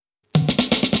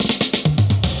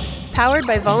Powered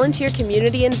by volunteer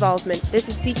community involvement, this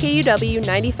is CKUW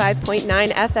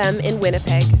 95.9 FM in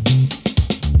Winnipeg.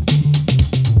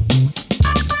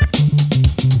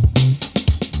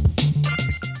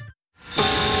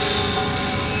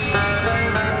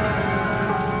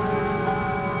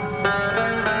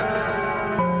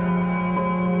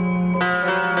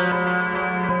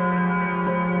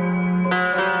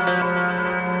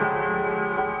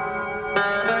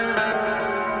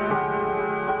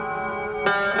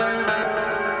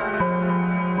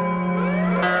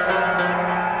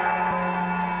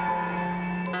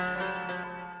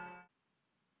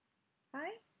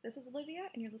 This is Olivia,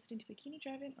 and you're listening to Bikini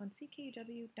Drive-In on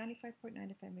CKUW 95.9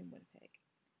 FM in Winnipeg.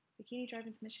 Bikini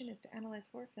Drive-In's mission is to analyze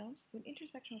horror films through an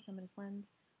intersectional feminist lens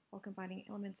while combining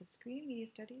elements of screen and media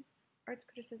studies, arts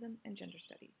criticism, and gender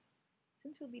studies.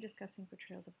 Since we'll be discussing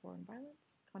portrayals of horror and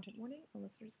violence, content warning and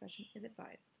listener discretion is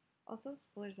advised. Also,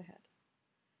 spoilers ahead.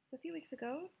 So a few weeks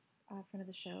ago, a friend of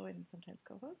the show and sometimes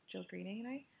co-host, Jill Greening, and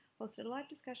I hosted a live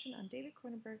discussion on David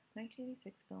Cronenberg's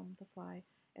 1986 film, The Fly,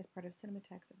 as part of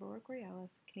Cinematheque's Aurora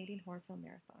Borealis Canadian Horror Film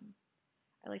Marathon.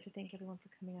 I'd like to thank everyone for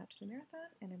coming out to the marathon,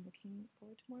 and I'm looking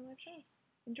forward to more live shows.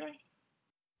 Enjoy!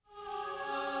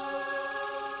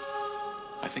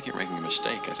 I think you're making a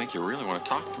mistake. I think you really want to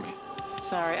talk to me.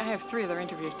 Sorry, I have 3 other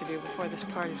interviews to do before this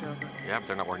party's over. Yeah, but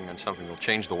they're not working on something that'll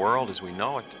change the world as we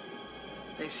know it.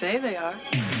 They say they are.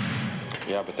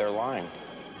 Yeah, but they're lying.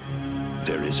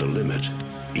 There is a limit,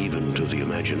 even to the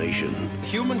imagination.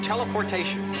 Human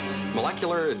teleportation,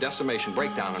 molecular decimation,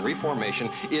 breakdown, and reformation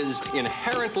is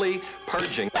inherently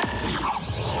purging.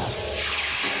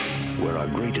 Where our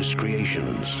greatest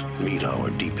creations meet our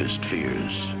deepest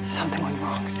fears. Something went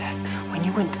wrong, Seth. When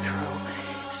you went through,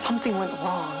 something went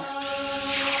wrong.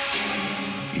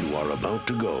 You are about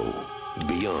to go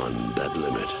beyond that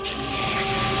limit.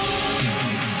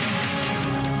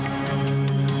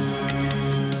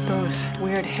 Those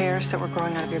weird hairs that were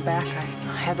growing out of your back,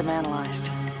 I had them analyzed.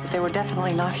 But they were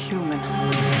definitely not human.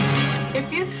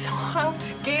 If you saw how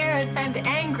scared and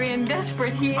angry and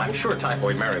desperate he is... I'm sure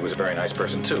Typhoid Mary was a very nice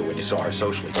person, too, when you saw her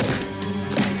socially.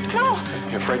 No!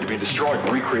 You're afraid to be destroyed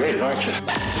and recreated, aren't you?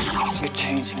 You're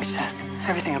changing, Seth.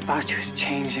 Everything about you is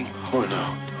changing. Oh,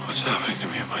 no. What's happening to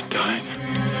me? Am I dying?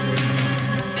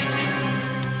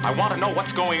 I want to know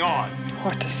what's going on.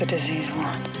 What does the disease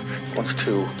want? Wants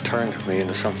to turn me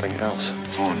into something else.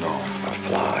 Oh, no. A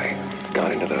fly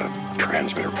got into the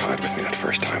transmitter pod with me that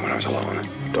first time when I was alone.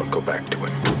 Don't go back to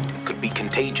it. It could be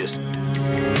contagious.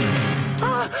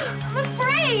 I'm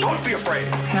afraid! Don't be afraid.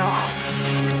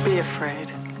 No. Be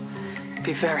afraid.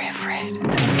 Be very afraid.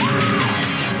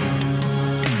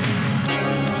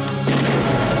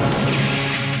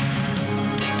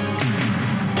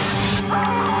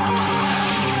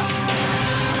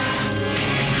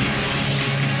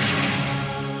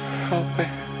 Help me.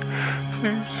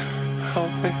 Please,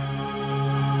 help me.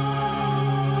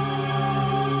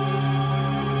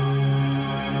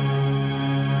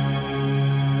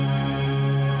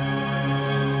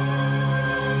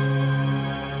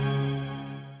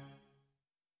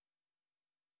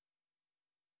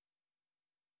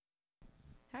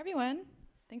 Hi everyone,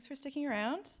 thanks for sticking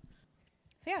around. So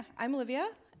yeah, I'm Olivia,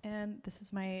 and this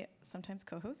is my sometimes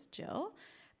co-host, Jill.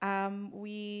 Let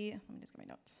me just get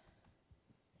my notes.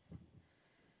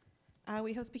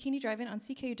 We host Bikini Drive-In on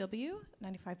CKUW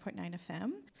 95.9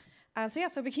 FM.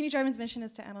 So Bikini Drive-In's mission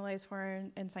is to analyze horror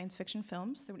and science fiction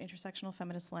films through an intersectional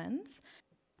feminist lens.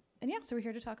 And yeah, so we're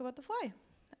here to talk about The Fly.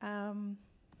 All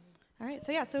right,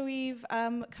 so we've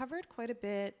covered quite a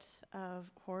bit of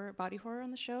horror, body horror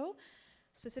on the show,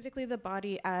 specifically the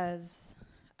body as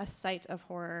a site of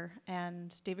horror,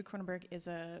 and David Cronenberg is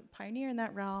a pioneer in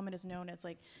that realm and is known as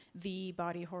like the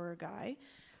body horror guy.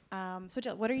 So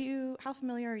Jill, how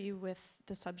familiar are you with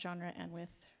the subgenre and with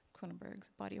Cronenberg's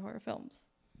body horror films?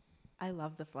 I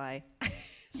love The Fly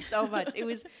so much.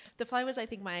 The Fly was, I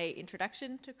think, my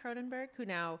introduction to Cronenberg, who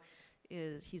now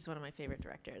he's one of my favorite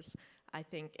directors, I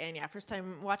think. And yeah, first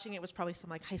time watching it was probably some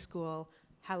like high school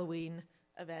Halloween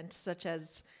event such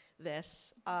as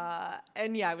this.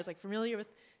 And yeah, I was like familiar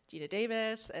with Gina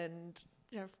Davis and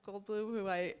Jeff Goldblum, who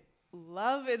I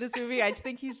love in this movie. I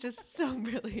think he's just so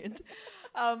brilliant.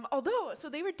 So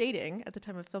they were dating at the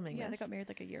time of filming this. Yeah, they got married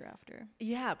like a year after.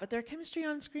 Yeah, but their chemistry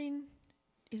on screen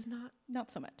is not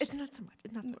so much. It's not so much.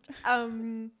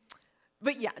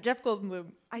 But yeah, Jeff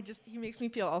Goldblum, he makes me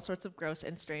feel all sorts of gross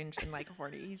and strange and like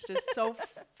horny. He's just so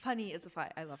funny as The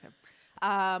Fly. I love him.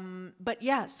 But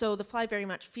yeah, so The Fly very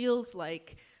much feels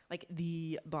like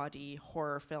the body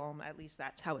horror film. At least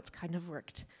that's how it's kind of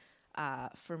worked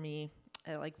for me.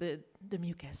 like the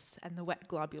mucus and the wet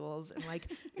globules and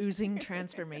like oozing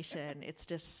transformation. It's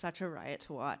just such a riot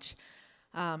to watch.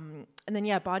 And then,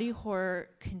 yeah, body horror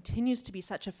continues to be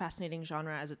such a fascinating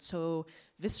genre as it so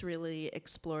viscerally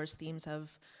explores themes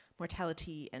of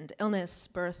mortality and illness,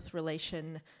 birth,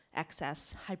 relation,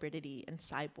 excess, hybridity, and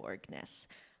cyborgness.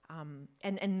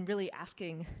 And really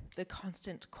asking the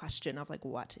constant question of like,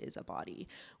 what is a body,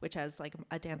 which as like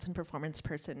a dance and performance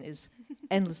person is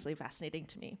endlessly fascinating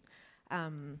to me.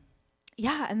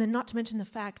 Yeah, and then not to mention the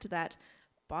fact that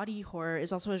body horror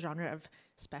is also a genre of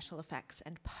special effects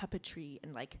and puppetry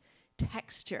and like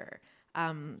texture.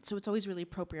 So it's always really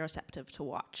proprioceptive to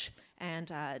watch. And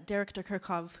Derek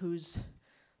Kirkhoff, who's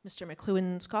Mr.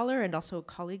 McLuhan scholar and also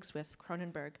colleagues with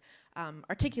Cronenberg,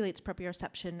 articulates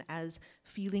proprioception as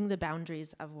feeling the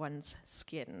boundaries of one's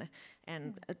skin.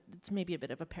 And it's maybe a bit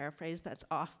of a paraphrase that's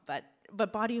off, but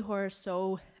body horror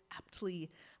so aptly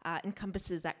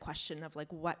encompasses that question of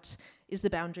like, what is the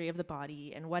boundary of the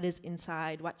body and what is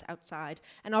inside, what's outside.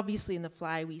 And obviously in The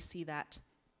Fly, we see that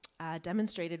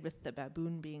demonstrated with the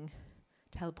baboon being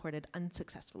teleported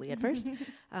unsuccessfully at first,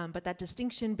 but that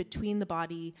distinction between the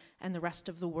body and the rest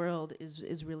of the world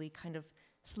is really kind of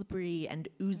slippery and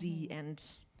oozy and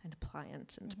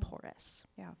pliant and porous.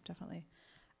 Yeah, definitely.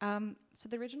 So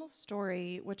the original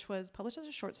story, which was published as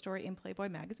a short story in Playboy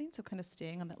magazine, so kind of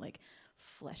staying on that like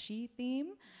fleshy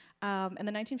theme, and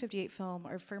the 1958 film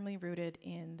are firmly rooted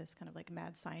in this kind of like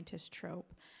mad scientist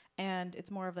trope, and it's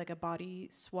more of like a body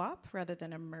swap rather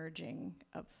than a merging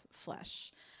of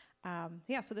flesh.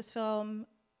 Yeah, so this film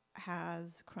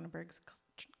has Cronenberg's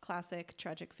classic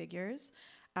tragic figures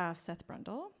of Seth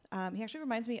Brundle. He actually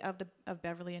reminds me of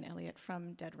Beverly and Elliot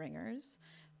from Dead Ringers,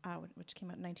 which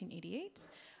came out in 1988.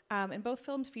 And both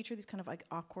films feature these kind of like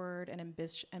awkward and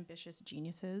ambitious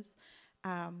geniuses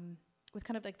with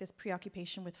kind of like this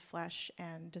preoccupation with flesh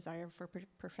and desire for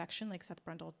perfection. Like Seth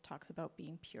Brundle talks about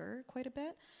being pure quite a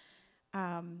bit.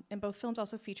 And both films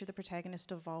also feature the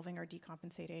protagonist evolving or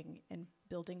decompensating and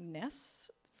building nests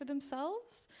for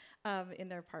themselves in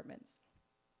their apartments,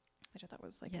 which I thought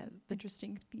was like an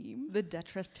interesting theme. The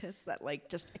detritus that like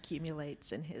just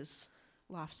accumulates in his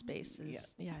loft space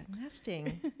is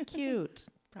nesting. Cute,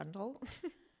 Brundle.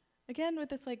 Again, with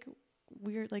this like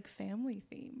weird like family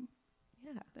theme.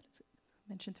 Yeah, that is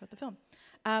mentioned throughout the film.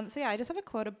 So yeah, I just have a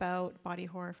quote about body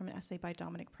horror from an essay by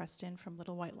Dominic Preston from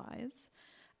Little White Lies.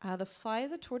 The Fly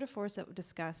is a tour de force that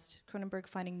discussed Cronenberg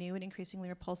finding new and increasingly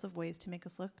repulsive ways to make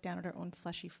us look down at our own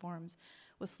fleshy forms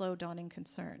with slow dawning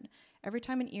concern. Every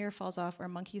time an ear falls off or a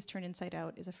monkey is turned inside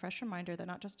out is a fresh reminder that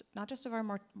not just of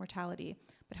our mortality,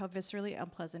 but how viscerally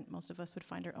unpleasant most of us would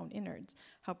find our own innards,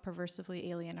 how perversively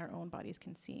alien our own bodies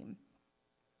can seem,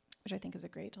 which I think is a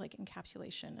great like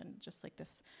encapsulation and just like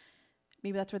this.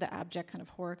 Maybe that's where the abject kind of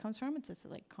horror comes from. It's this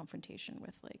like confrontation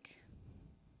with like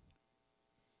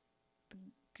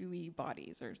gooey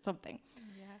bodies or something.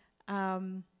 Yeah.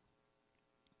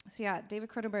 So yeah, David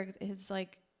Cronenberg is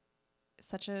like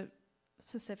such a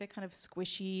specific kind of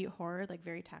squishy horror, like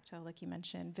very tactile, like you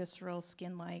mentioned, visceral,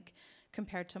 skin-like,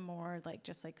 compared to more like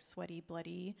just like sweaty,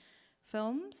 bloody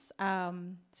films.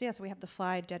 So we have The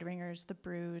Fly, Dead Ringers, The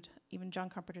Brood, even John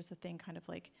Carpenter's The Thing, kind of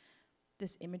like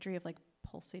this imagery of like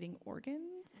pulsating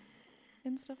organs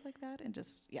and stuff like that, and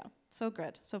just so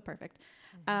good, so perfect.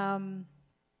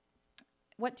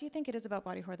 What do you think it is about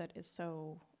body horror that is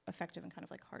so effective and kind of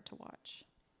like hard to watch?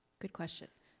 Good question.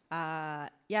 I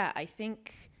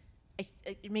think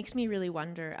it makes me really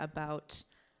wonder about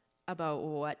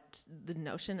what the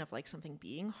notion of like something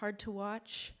being hard to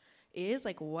watch is.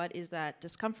 Like, what is that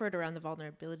discomfort around the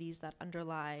vulnerabilities that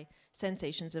underlie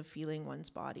sensations of feeling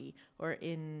one's body or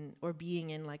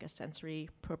being in like a sensory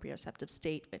proprioceptive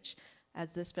state, which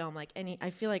as this film, like I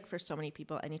feel like for so many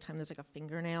people, anytime there's like a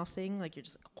fingernail thing, like you're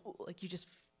just like, oh, like you just,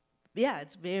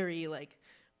 it's very like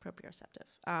proprioceptive.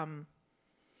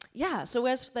 So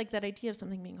as like that idea of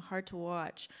something being hard to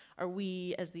watch, are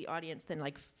we as the audience then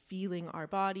like feeling our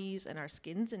bodies and our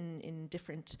skins in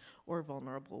different or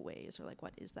vulnerable ways, or like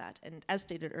what is that? And as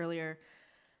stated earlier,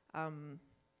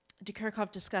 de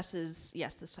Kerkhoff discusses,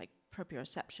 this like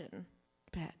proprioception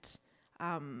bit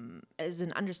as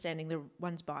an understanding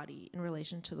one's body in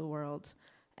relation to the world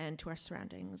and to our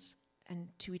surroundings and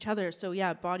to each other. So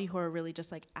body horror really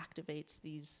just like activates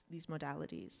these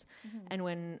modalities. Mm-hmm. And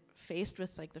when faced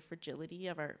with like the fragility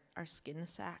of our skin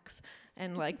sacs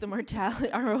and like the mortality,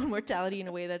 our own mortality in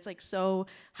a way that's like so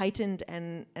heightened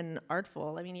and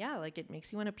artful, I mean, like it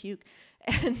makes you want to puke.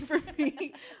 And for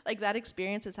me, like that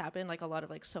experience has happened like a lot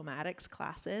of like somatics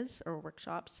classes or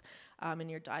workshops, and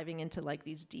you're diving into like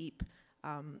these deep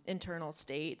internal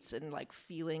states and like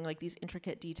feeling like these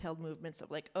intricate detailed movements of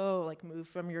like, oh, like move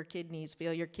from your kidneys,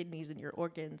 feel your kidneys and your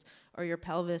organs, or your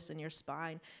pelvis and your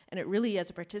spine. And it really, as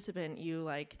a participant, you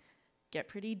like get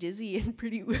pretty dizzy and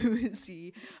pretty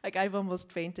woozy. Like I've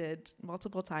almost fainted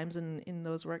multiple times in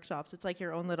those workshops. It's like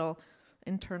your own little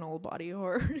internal body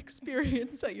horror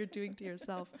experience that you're doing to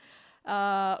yourself.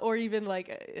 Or even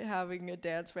like having a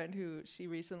dance friend who she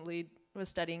recently was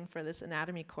studying for this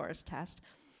anatomy course test,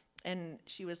 and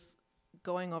she was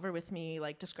going over with me,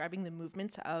 like describing the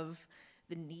movements of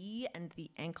the knee and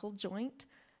the ankle joint.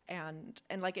 And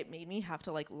like it made me have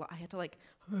to like, I had to like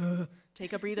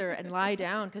take a breather and lie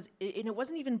down, because it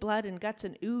wasn't even blood and guts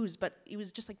and ooze, but it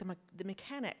was just like the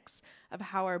mechanics of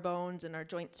how our bones and our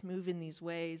joints move in these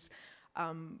ways.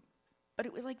 But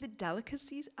it was like the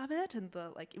delicacies of it, and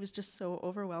it was just so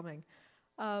overwhelming.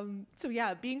 So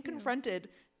yeah, being confronted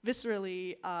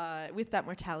viscerally with that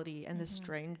mortality and the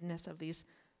strangeness of these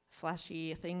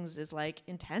flashy things is like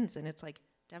intense, and it's like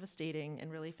devastating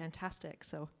and really fantastic.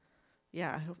 So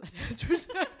yeah, I hope that answers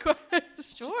that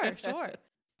question. Sure.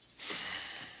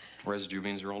 Residue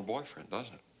means your old boyfriend,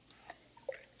 doesn't it?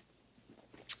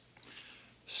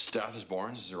 Stathis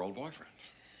Borns is her old boyfriend.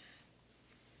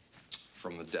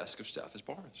 From the desk of Stathis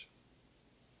Borns.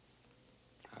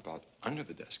 How about under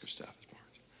the desk of Stathis Borns?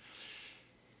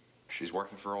 She's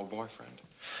working for her old boyfriend.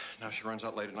 Now she runs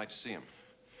out late at night to see him.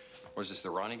 Was this the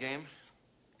Ronnie game?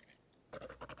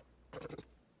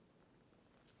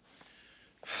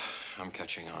 I'm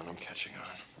catching on.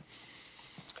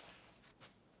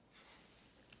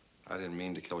 I didn't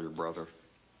mean to kill your brother,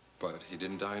 but he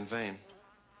didn't die in vain,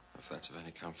 if that's of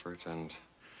any comfort. And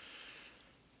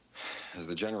as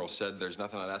the general said, there's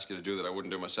nothing I'd ask you to do that I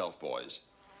wouldn't do myself, boys.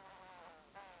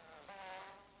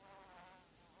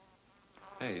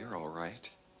 Hey, you're all right.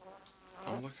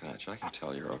 I'm looking at you. I can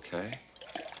tell you're okay.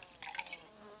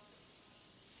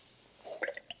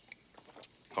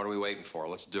 What are we waiting for?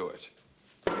 Let's do it.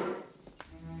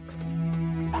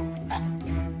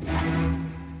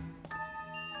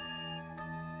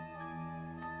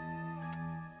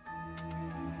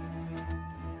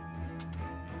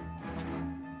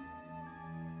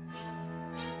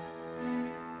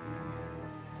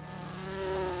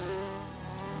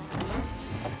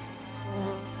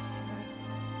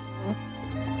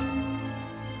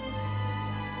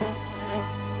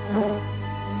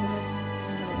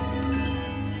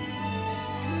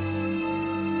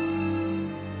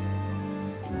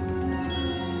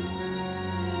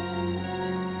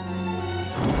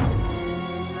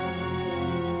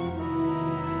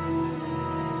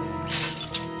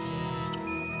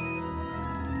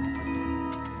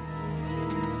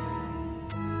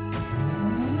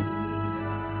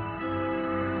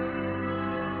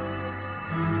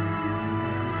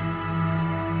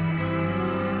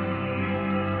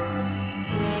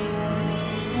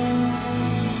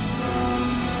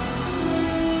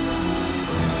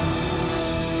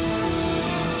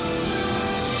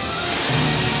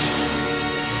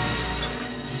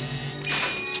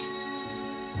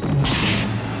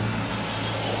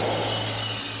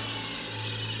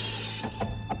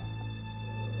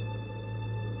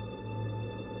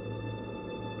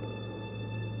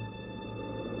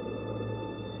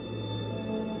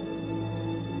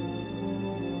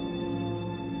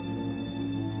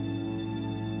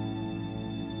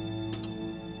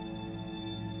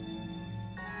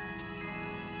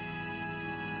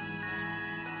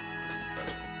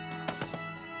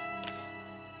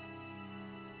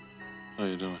 How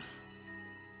you doing?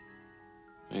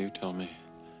 Now you tell me.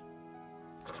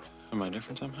 Am I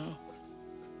different somehow?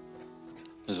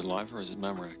 Is it live or is it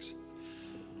Memorex?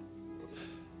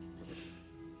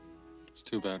 It's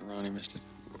too bad Ronnie missed it.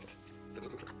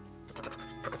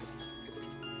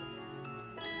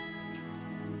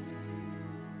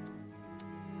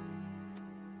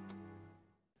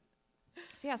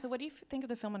 So yeah, so what do you think of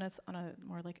the film on a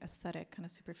more like aesthetic, kind of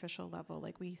superficial level?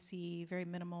 Like we see very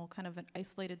minimal, kind of an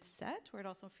isolated set where it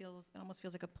almost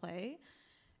feels like a play,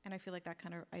 and I feel like that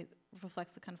kind of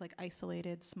reflects the kind of like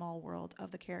isolated small world of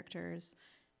the characters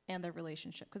and their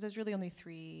relationship, because there's really only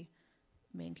three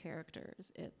main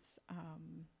characters. It's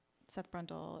Seth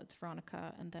Brundle, it's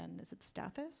Veronica, and then is it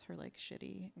Stathis, her like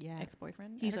shitty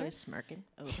ex-boyfriend? He's always smirking.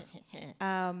 Oh,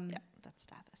 yeah, that's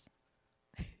Stathis.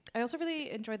 I also really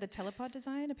enjoyed the telepod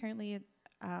design. Apparently,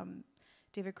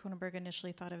 David Cronenberg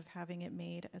initially thought of having it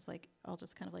made as like all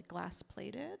just kind of like glass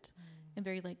plated and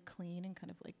very like clean and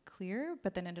kind of like clear,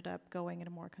 but then ended up going in a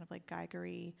more kind of like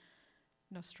Geigery,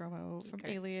 Nostromo from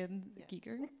Alien,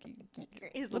 Giger.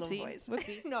 His little voice.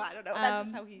 Whoopsie. No, I don't know. That's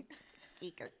just how he...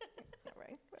 Giger.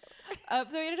 Right.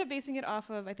 So he ended up basing it off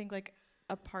of, I think, like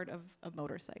a part of a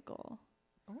motorcycle.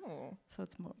 Oh, So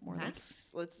it's more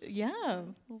let's yeah,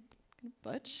 well, kind of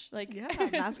butch, like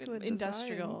masculine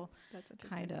industrial design. That's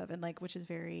interesting. kind of, and like which is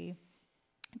very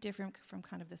different from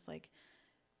kind of this like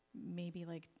maybe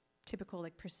like typical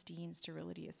like pristine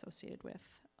sterility associated with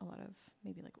a lot of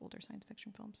maybe like older science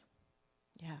fiction films.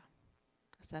 Yeah,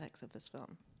 aesthetics of this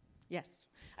film. Yes,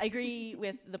 I agree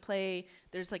with the play.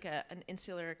 There's like an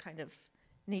insular kind of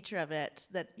nature of it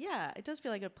that, yeah, it does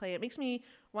feel like a play. It makes me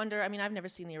wonder, I mean, I've never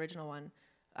seen the original one,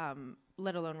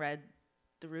 let alone read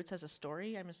The Roots as a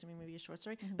story. I'm assuming maybe a short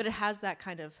story, but it has that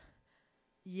kind of,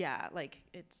 yeah, like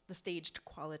it's the staged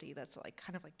quality that's like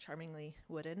kind of like charmingly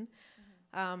wooden.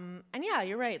 And yeah,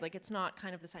 you're right. Like it's not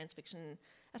kind of the science fiction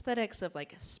aesthetics of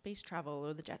like space travel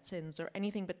or the Jetsons or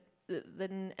anything, but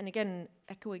then, and again,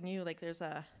 echoing you, like there's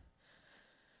a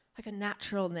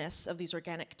naturalness of these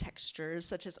organic textures,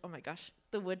 such as, oh my gosh,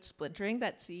 the wood splintering.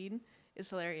 That scene is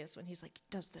hilarious when he's like,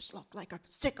 does this look like a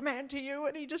sick man to you?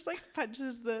 And he just like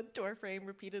punches the door frame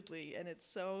repeatedly, and it's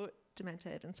so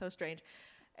demented and so strange.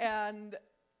 And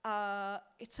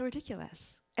it's so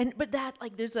ridiculous. But that,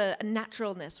 like, there's a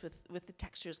naturalness with the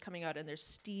textures coming out, and there's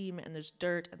steam, and there's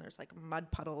dirt, and there's like mud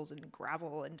puddles and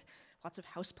gravel and lots of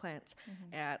houseplants,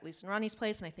 at least in Ronnie's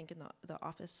place, and I think in the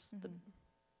office, the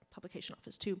publication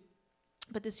office too.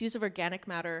 But this use of organic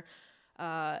matter,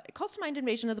 it calls to mind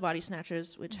Invasion of the Body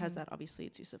Snatchers, which has that, obviously,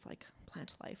 its use of like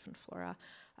plant life and flora.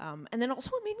 And then also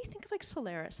it made me think of like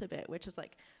Solaris a bit, which is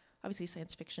like obviously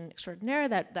science fiction extraordinaire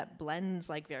that blends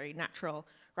like very natural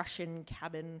Russian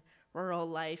cabin rural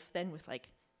life then with like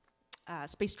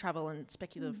space travel and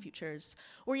speculative futures.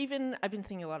 Or even, I've been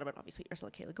thinking a lot about obviously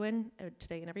Ursula K. Le Guin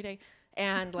today and every day,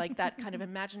 and like that kind of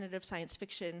imaginative science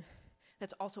fiction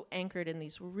that's also anchored in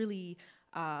these really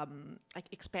like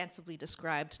expansively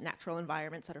described natural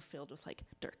environments that are filled with like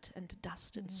dirt and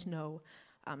dust and snow,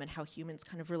 and how humans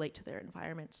kind of relate to their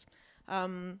environments.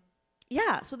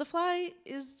 Yeah, so The Fly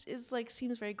is like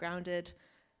seems very grounded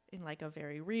in like a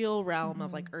very real realm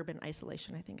of like urban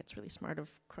isolation. I think it's really smart of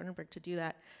Cronenberg to do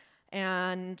that.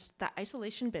 And that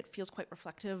isolation bit feels quite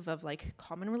reflective of like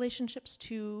common relationships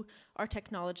to our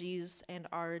technologies and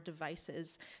our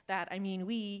devices that, I mean,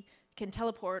 we can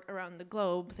teleport around the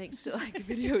globe thanks to like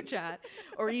video chat,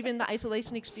 or even the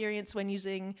isolation experience when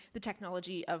using the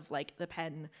technology of like the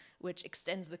pen, which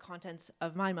extends the contents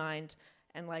of my mind.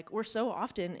 And like we're so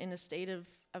often in a state of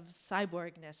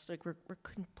cyborgness, like we're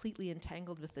completely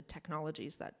entangled with the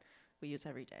technologies that we use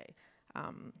every day.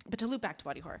 But to loop back to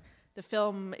body horror, the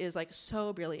film is like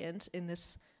so brilliant in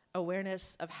this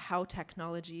awareness of how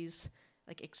technologies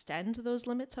like extend those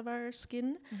limits of our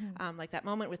skin. Like that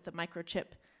moment with the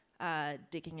microchip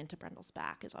digging into Brendel's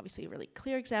back is obviously a really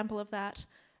clear example of that.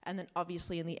 And then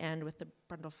obviously in the end with the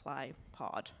Brundlefly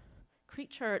pod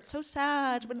creature, it's so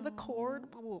sad when the cord,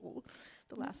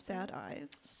 the last sad eyes.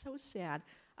 So sad.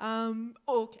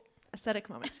 Okay, aesthetic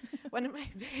moments. One of my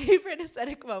favorite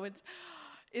aesthetic moments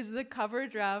is the cover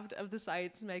draft of the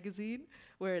Science magazine,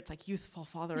 where it's like youthful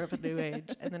father of a new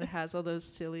age, and then it has all those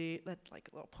silly, that like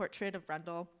little portrait of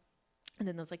Brundle, and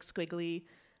then those like squiggly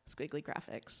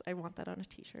graphics. I want that on a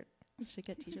t-shirt. I should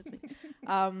get t-shirts made.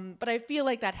 But I feel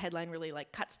like that headline really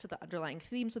like cuts to the underlying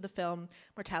themes of the film: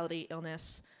 mortality,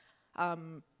 illness.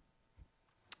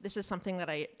 This is something that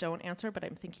I don't answer, but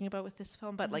I'm thinking about with this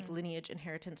film, but like lineage,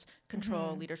 inheritance,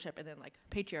 control, leadership, and then like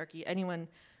patriarchy. Anyone,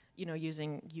 you know,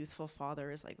 using youthful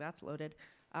father is like, that's loaded.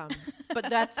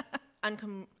 But that's,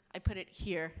 I put it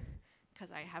here because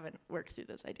I haven't worked through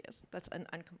those ideas. That's an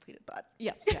uncompleted thought.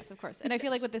 Yes, of course. And I feel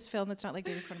like with this film, it's not like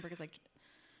David Cronenberg is like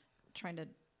trying to,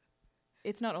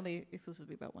 it's not only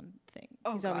exclusively about one thing.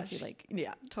 He's obviously like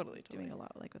totally doing a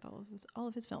lot like with all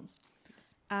of his films.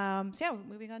 Yes. So yeah,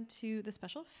 moving on to the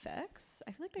special effects.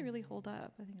 I feel like they really hold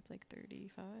up. I think it's like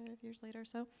 35 years later or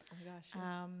so. Oh my gosh.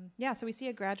 Yeah, so we see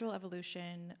a gradual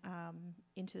evolution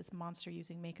into this monster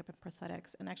using makeup and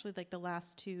prosthetics. And actually like the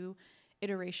last two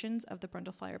iterations of the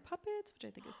Brundlefly puppets, which I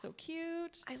think is so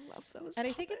cute. I love those And puppets.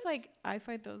 I think it's like, I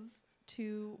find those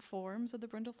two forms of the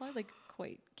Brundlefly like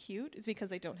quite cute. It's because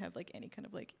they don't have like any kind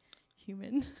of like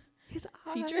human his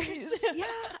features. Yeah,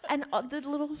 and the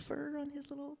little fur on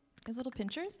his little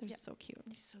pinchers. They're so cute.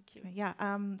 He's so cute. Yeah.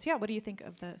 So yeah, what do you think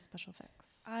of the special effects?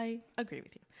 I agree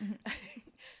with you.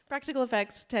 Practical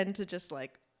effects tend to just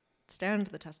like stand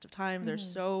the test of time. They're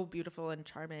so beautiful and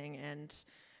charming, and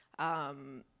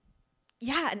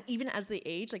yeah, and even as they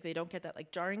age, like they don't get that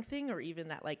like jarring thing, or even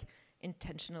that like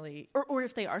intentionally, or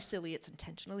if they are silly, it's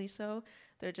intentionally so.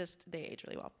 They age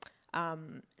really well.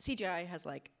 CGI has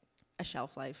like a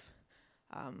shelf life,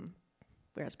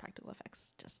 whereas practical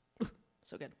effects just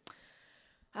so good.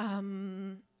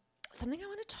 something I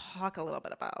want to talk a little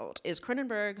bit about is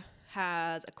Cronenberg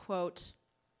has a quote.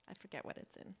 I forget what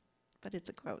it's in, but it's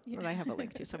a quote that I have a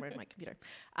link to somewhere in my computer.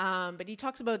 But he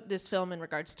talks about this film in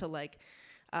regards to like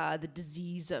the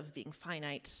disease of being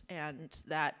finite, and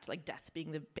that like death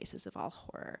being the basis of all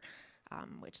horror,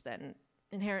 which then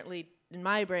inherently in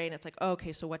my brain it's like, oh,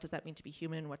 okay, so what does that mean to be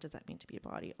human? What does that mean to be a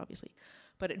body? Obviously,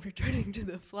 but in returning to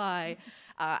The Fly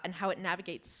and how it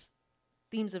navigates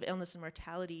themes of illness and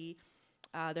mortality,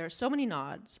 there are so many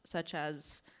nods, such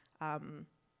as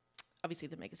obviously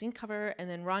the magazine cover, and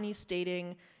then Ronnie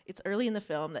stating it's early in the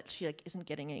film that she like isn't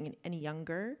getting any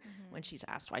younger when she's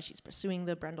asked why she's pursuing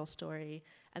the Brendel story,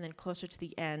 and then closer to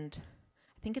the end,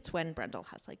 I think it's when Brendel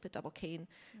has like the double cane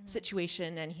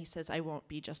situation, and he says, "I won't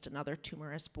be just another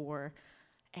tumorous bore."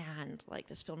 And like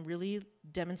this film really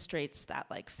demonstrates that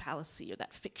like fallacy or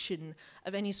that fiction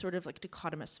of any sort of like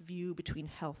dichotomous view between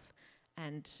health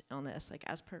and illness. Like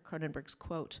as per Cronenberg's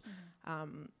quote,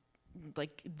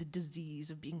 like the disease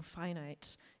of being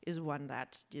finite is one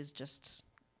that is just,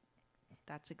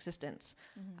 that's existence.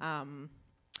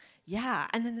 Yeah,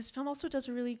 and then this film also does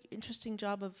a really interesting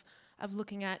job of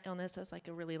looking at illness as like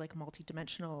a really like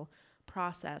multidimensional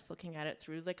process, looking at it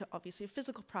through like obviously a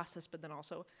physical process, but then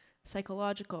also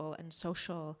psychological and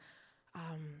social.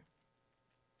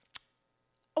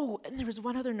 Oh, and there was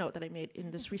one other note that I made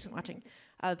in this recent watching.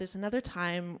 There's another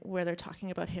time where they're talking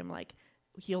about him like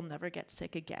he'll never get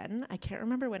sick again. I can't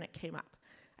remember when it came up.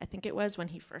 I think it was when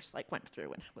he first like went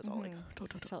through and it was all like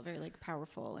It felt very like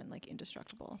powerful and like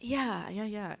indestructible.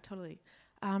 Yeah, totally.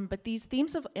 But these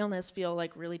themes of illness feel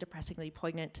like really depressingly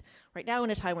poignant right now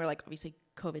in a time where like obviously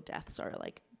COVID deaths are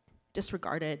like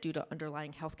disregarded due to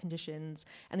underlying health conditions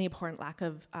and the abhorrent lack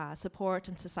of support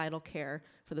and societal care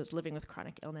for those living with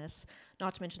chronic illness,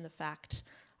 not to mention the fact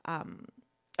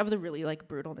of the really like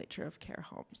brutal nature of care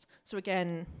homes. So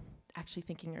again, actually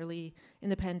thinking early in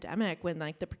the pandemic when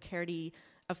like the precarity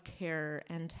of care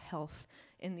and health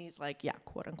in these like,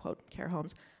 quote unquote care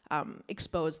homes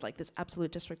exposed like this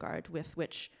absolute disregard with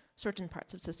which certain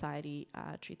parts of society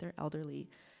treat their elderly.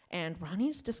 And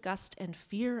Ronnie's disgust and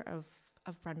fear of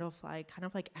Brundlefly kind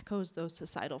of like echoes those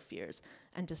societal fears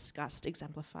and disgust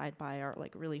exemplified by our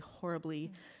like really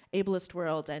horribly ableist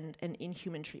world and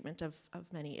inhuman treatment of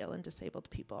many ill and disabled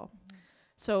people.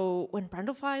 So when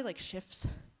Brundlefly like shifts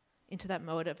into that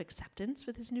mode of acceptance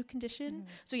with his new condition.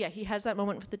 So yeah, he has that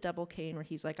moment with the double cane where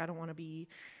he's like, I don't want to be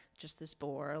just this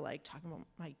bore, like talking about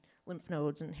my lymph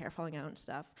nodes and hair falling out and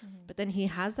stuff. But then he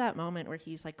has that moment where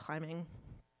he's like climbing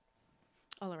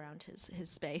all around his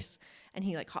space, and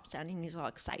he like hops down and he's all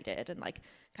excited and like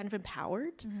kind of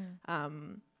empowered.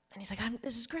 And he's like,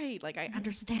 this is great. Like I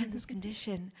understand this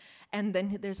condition. And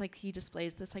then there's like, he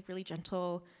displays this like really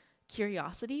gentle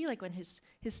curiosity, like when his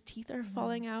teeth are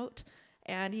falling out.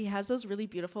 And he has those really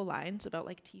beautiful lines about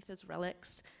like teeth as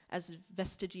relics, as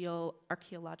vestigial,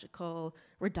 archaeological,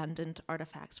 redundant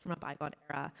artifacts from a bygone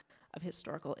era of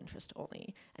historical interest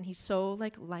only. And he's so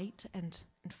like light and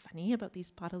funny about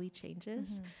these bodily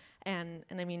changes. And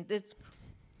I mean, this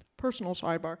personal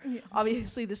sidebar.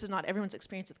 Obviously, this is not everyone's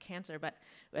experience with cancer, but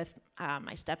with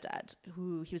my stepdad,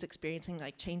 who he was experiencing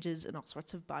like changes in all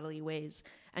sorts of bodily ways,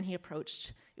 and he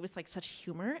approached it with like such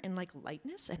humor and like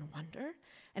lightness and wonder,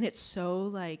 and it's so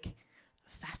like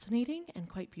fascinating and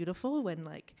quite beautiful when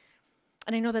like,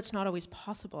 and I know that's not always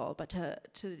possible, but to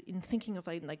in thinking of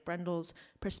like Brendel's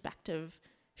perspective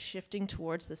shifting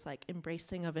towards this like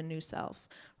embracing of a new self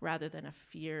rather than a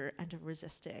fear and a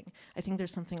resisting, I think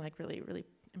there's something like really, really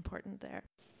important there.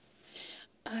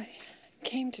 I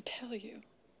came to tell you.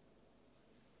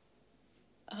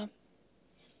 I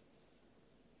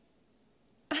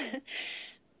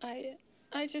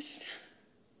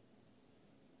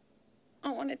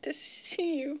wanted to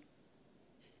see you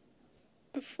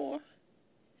before.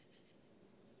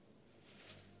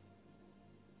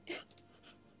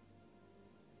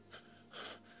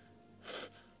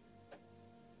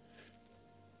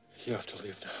 You have to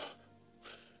leave now.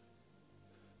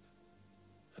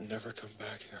 And never come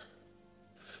back here.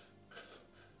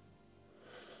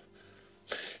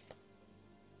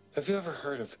 Have you ever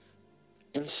heard of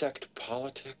insect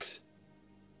politics?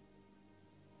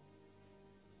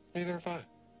 Neither have I.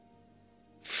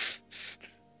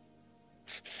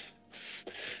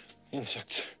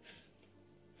 Insects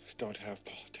don't have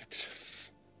politics.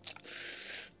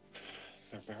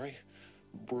 They're very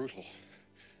brutal.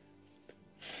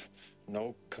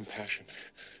 No compassion,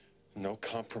 no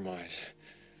compromise.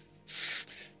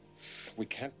 We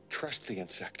can't trust the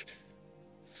insect.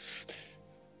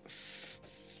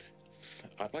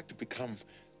 I'd like to become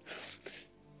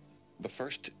the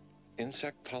first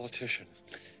insect politician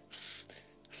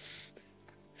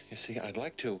You see, I'd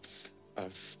like to,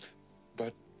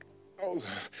 but,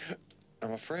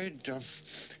 I'm afraid,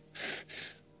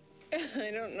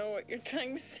 I don't know what you're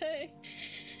trying to say.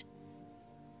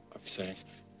 I'm saying,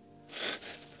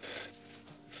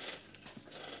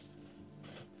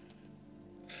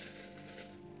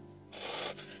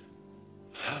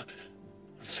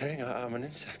 I'm an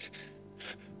insect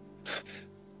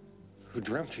who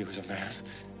dreamt he was a man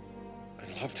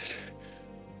and loved it.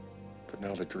 But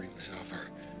now the dream is over,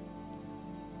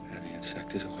 and the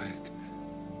insect is awake.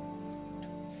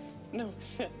 No,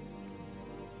 Seth.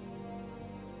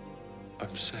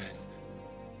 I'm saying,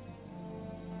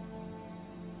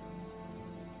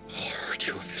 I'll hurt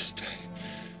you this day.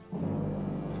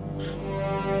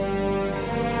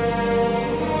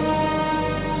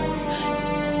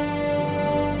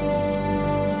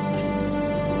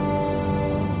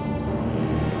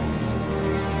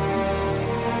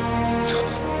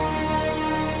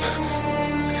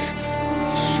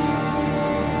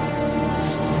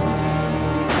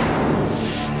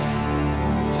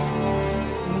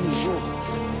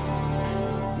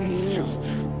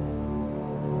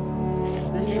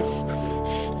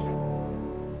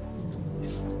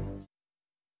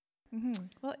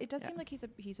 Well, it does seem like he's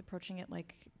approaching it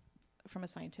like from a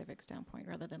scientific standpoint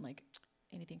rather than like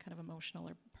anything kind of emotional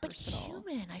or personal. But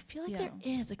human, I feel like there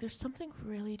is like there's something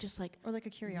really just like or like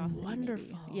a curiosity,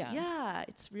 wonderful. Maybe. Yeah,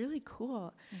 it's really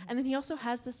cool. And then he also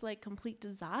has this like complete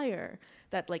desire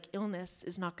that like illness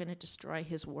is not going to destroy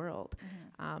his world.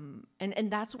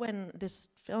 And that's when this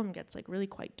film gets like really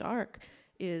quite dark,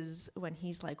 is when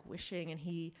he's like wishing and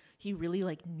he really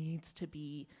like needs to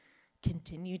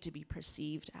continue to be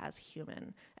perceived as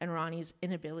human, and Ronnie's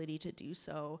inability to do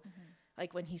so,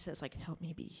 like when he says like help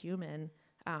me be human,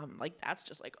 like that's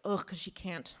just like because she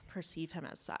can't perceive him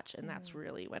as such, and that's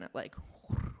really when it like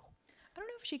I don't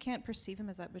know if she can't perceive him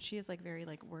as that, but she is like very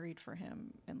like worried for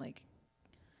him and like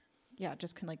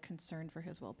just concerned for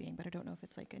his well-being, but I don't know if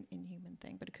it's like an inhuman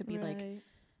thing, but it could be like,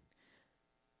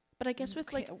 but I guess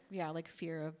with like like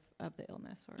fear of the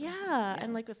illness or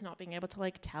and like with not being able to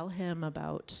like tell him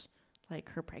about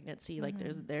like her pregnancy, like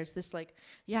there's this like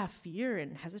fear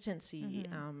and hesitancy,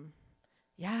 and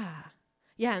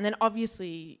then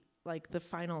obviously like the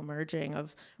final merging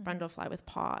of Brundlefly with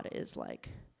Pod is like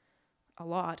a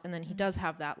lot, and then he does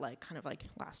have that like kind of like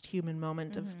last human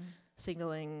moment of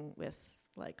signaling with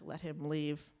like let him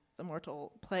leave the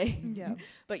mortal plane.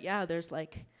 But there's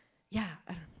like I don't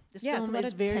know, this film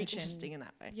is very interesting in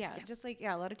that way. Just like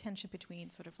a lot of tension between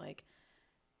sort of like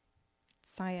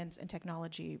science and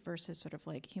technology versus sort of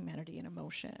like humanity and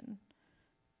emotion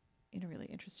in a really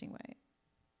interesting way.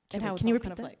 And how it's all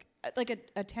kind of like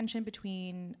a tension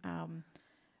between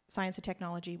science and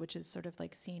technology, which is sort of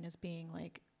like seen as being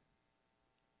like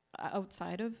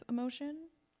outside of emotion,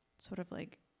 sort of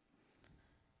like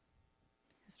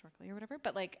historically or whatever,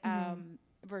 but like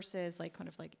versus like kind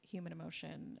of like human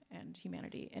emotion and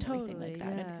humanity and everything like that,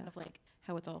 and kind of like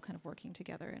how it's all kind of working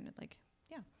together and it like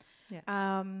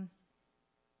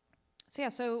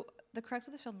So the crux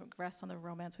of this film rests on the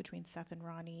romance between Seth and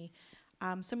Ronnie.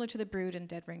 Similar to The Brood and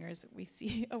Dead Ringers, we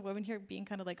see a woman here being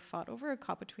kind of like fought over, a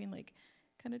caught between like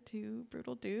kind of two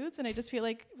brutal dudes, and I just feel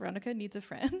like Veronica needs a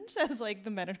friend, as like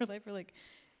the men in her life are like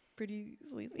pretty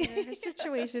sleazy. Her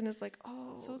situation is like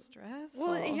so stressful.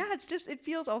 Well, it's just it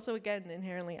feels also again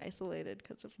inherently isolated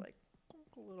because of like a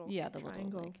little triangle.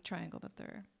 Little like, triangle that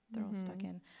they're all stuck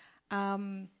in.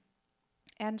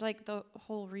 And like the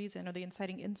whole reason or the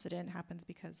inciting incident happens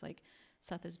because like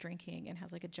Seth is drinking and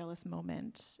has like a jealous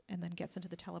moment and then gets into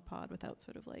the telepod without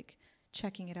sort of like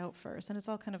checking it out first. And it's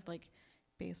all kind of like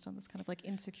based on this kind of like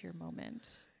insecure moment.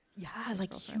 Yeah,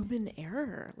 like human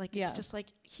error. Like it's just like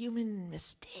human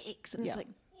mistakes. And it's like,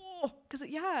 because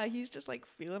he's just like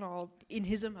feeling all in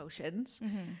his emotions.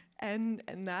 And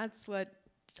that's what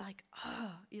like,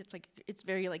 it's like, it's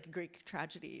very like Greek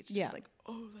tragedy. It's just like,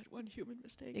 that one human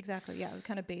mistake. Exactly.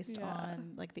 Kind of based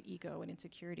on like the ego and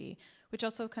insecurity, which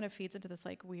also kind of feeds into this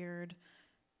like weird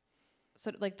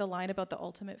sort of like the line about the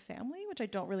ultimate family, which I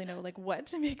don't really know like what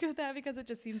to make of that, because it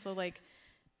just seems so like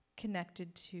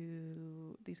connected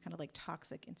to these kind of like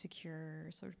toxic, insecure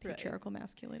sort of patriarchal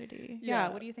masculinity.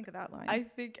 What do you think of that line? I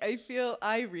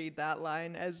read that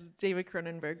line as David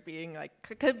Cronenberg being like,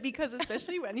 because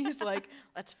especially when he's like,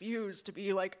 let's fuse to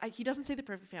be like, he doesn't say the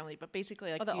perfect family, but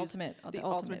basically like the ultimate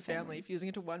family, fusing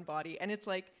into one body. And it's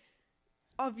like,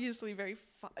 obviously very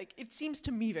like it seems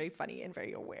to me very funny and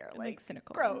very aware, like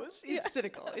cynical, gross. It's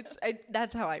cynical. It's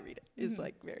that's how I read it. Is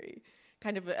like very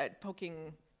kind of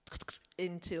poking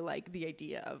into like the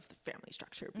idea of the family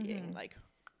structure being like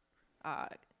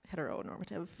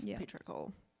heteronormative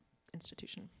patriarchal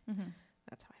institution.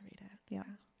 That's how I read it.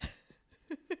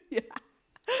 Yeah.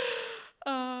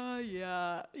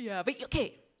 But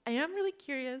okay, I am really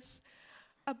curious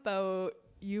about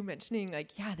you mentioning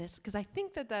this, because I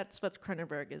think that's what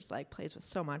Cronenberg is plays with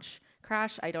so much.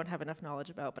 Crash, I don't have enough knowledge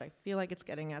about, but I feel like it's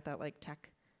getting at that tech,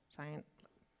 science,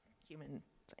 human,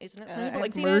 isn't it?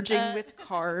 Something merging with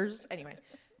cars. Anyway,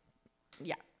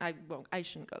 yeah, I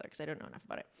shouldn't go there because I don't know enough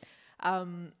about it.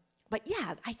 But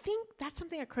yeah, I think that's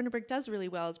something that Cronenberg does really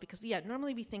well, is because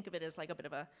normally we think of it as a bit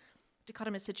of a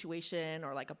dichotomous situation,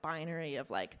 or a binary of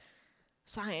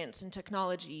science and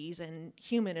technologies and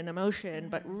human and emotion,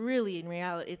 but really in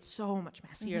reality it's so much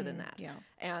messier than that.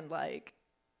 And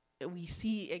we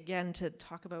see, again, to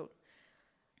talk about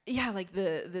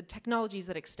the technologies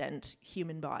that extend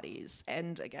human bodies,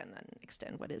 and again then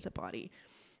extend what is a body.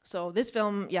 So this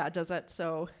film does that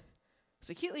so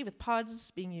cutely, with pods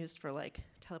being used for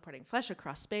teleporting flesh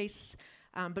across space.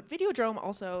 But Videodrome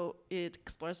also, it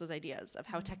explores those ideas of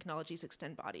how technologies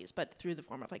extend bodies, but through the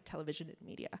form of television and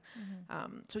media.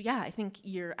 So yeah, I think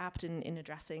you're apt in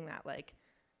addressing that.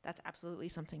 That's absolutely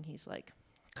something he's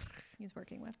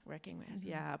working with.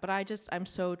 Yeah. But I'm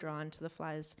so drawn to The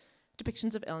Fly's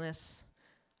depictions of illness,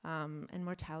 and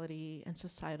mortality, and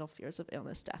societal fears of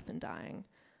illness, death, and dying.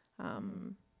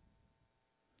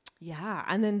 Yeah,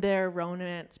 and then their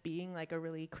romance being a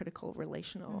really critical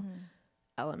relational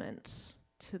element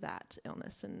to that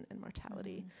illness and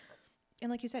mortality. And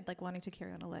like you said, wanting to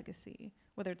carry on a legacy,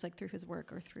 whether it's through his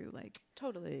work or through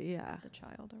totally, yeah, the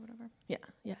child or whatever. Yeah,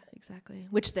 exactly.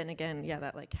 Which then again,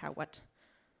 that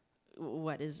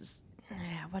what is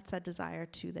what's that desire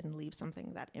to then leave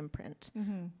something, that imprint?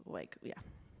 And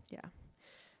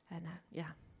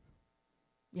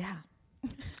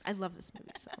I love this movie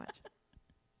so much.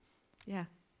 Yeah.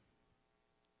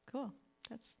 Cool.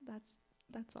 That's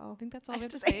all. I think that's all we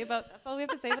have to say about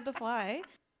The Fly.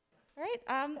 All right.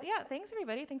 Thanks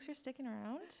everybody. Thanks for sticking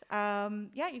around.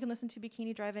 You can listen to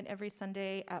Bikini Drive-In every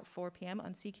Sunday at 4 p.m.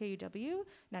 on CKUW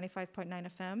 95.9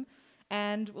 FM,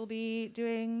 and we'll be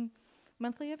doing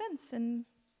monthly events and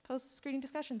post-screening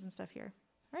discussions and stuff here.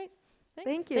 All right.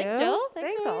 Thank you. Thanks, Jill.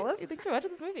 Thanks, Olive. Thanks for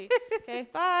watching this movie. Okay.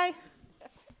 Bye.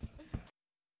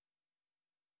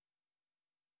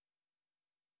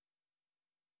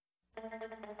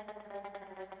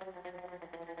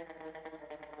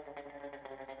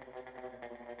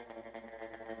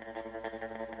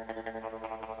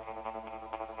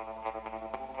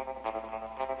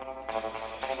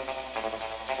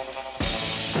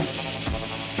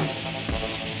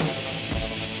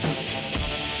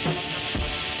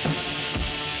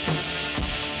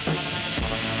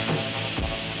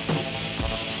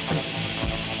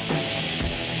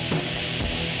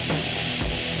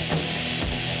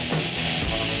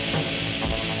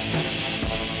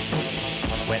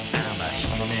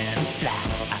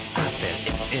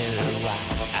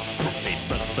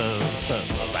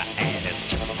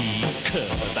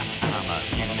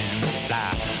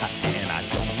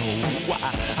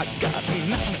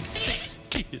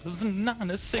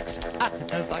 Six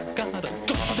eyes, I got a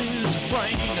garbage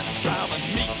brain that's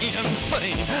driving me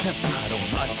insane, and I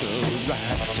don't like the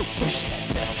ride, so push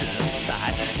that mess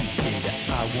aside, and baby,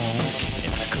 I won't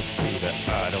care, 'cause baby,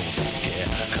 I don't scare,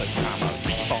 'cause I'm a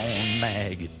reborn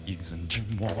maggot using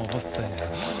gym warfare.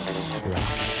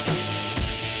 Rock.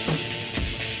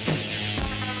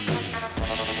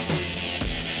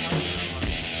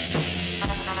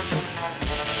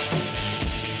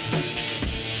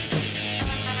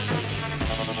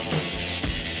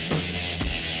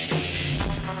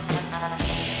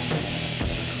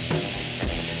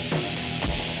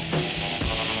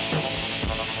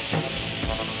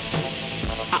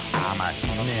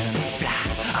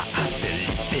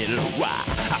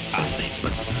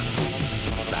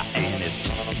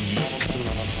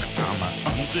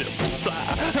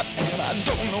 And I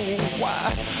don't know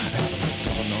why,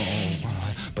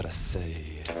 but I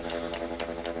say,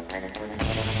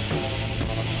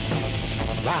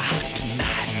 rock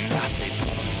tonight, and I say,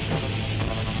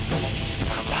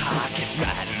 rock it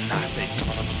right, and I say,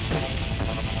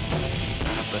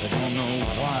 but I don't know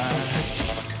why,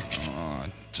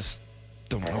 just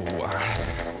don't know why.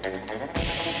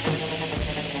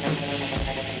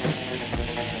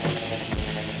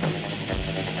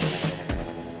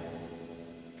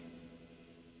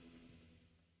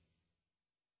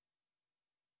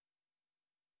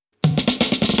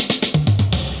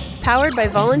 Powered by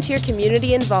volunteer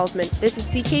community involvement, this is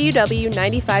CKUW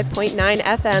 95.9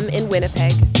 FM in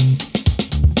Winnipeg.